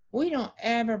 we don't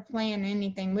ever plan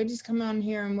anything. We just come on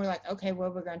here and we're like, okay,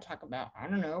 what we're going to talk about? I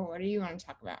don't know. What do you want to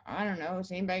talk about? I don't know.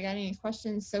 Has anybody got any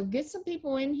questions? So get some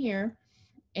people in here.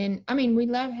 And I mean, we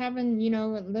love having, a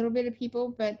little bit of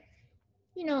people, but,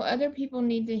 other people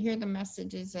need to hear the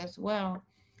messages as well.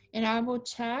 And I will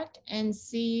check and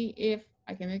see if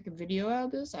I can make a video out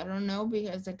of this. I don't know,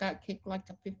 because I got kicked like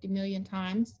 50 million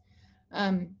times.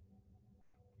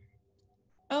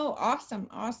 Oh, awesome,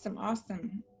 awesome,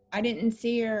 awesome. I didn't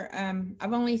see her.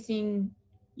 I've only seen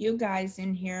you guys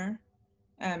in here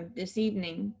this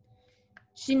evening.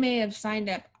 She may have signed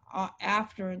up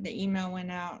after the email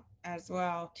went out as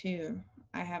well, too.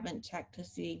 I haven't checked to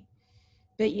see.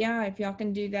 But yeah, if y'all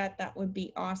can do that, that would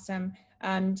be awesome.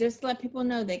 Just let people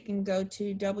know they can go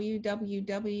to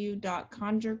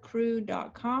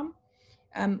www.conjurecrew.com.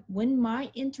 When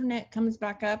my internet comes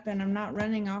back up and I'm not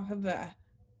running off of a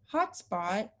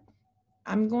hotspot,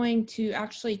 I'm going to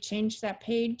actually change that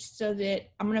page so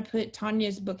that I'm going to put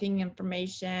Tonya's booking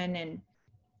information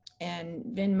and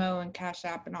Venmo and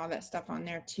CashApp and all that stuff on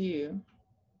there too.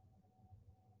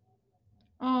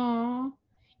 Oh,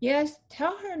 yes.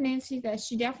 Tell her, Nancy, that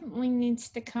she definitely needs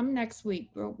to come next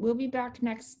week. We'll be back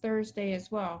next Thursday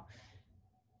as well.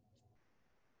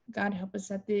 God help us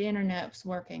that the internet's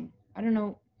working. I don't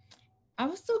know. I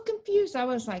was so confused. I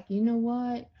was like, you know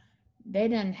what? They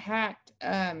done hacked,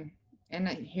 and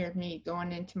here's me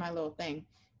going into my little thing.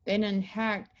 They done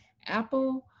hacked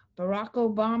Apple, Barack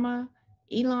Obama,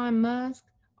 Elon Musk,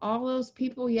 all those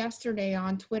people yesterday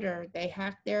on Twitter. They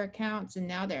hacked their accounts and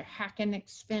now they're hacking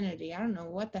Xfinity. I don't know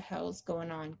what the hell's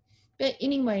going on. But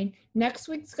anyway, next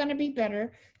week's going to be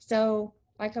better. So,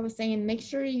 like I was saying, make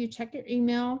sure you check your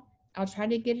email. I'll try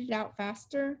to get it out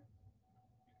faster.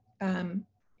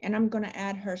 And I'm going to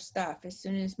add her stuff as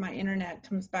soon as my internet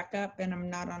comes back up and I'm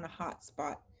not on a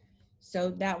hotspot. So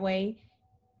that way,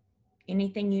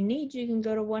 anything you need, you can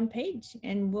go to one page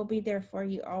and we'll be there for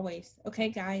you always. Okay,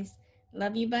 guys.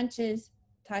 Love you bunches.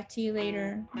 Talk to you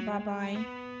later. Bye-bye.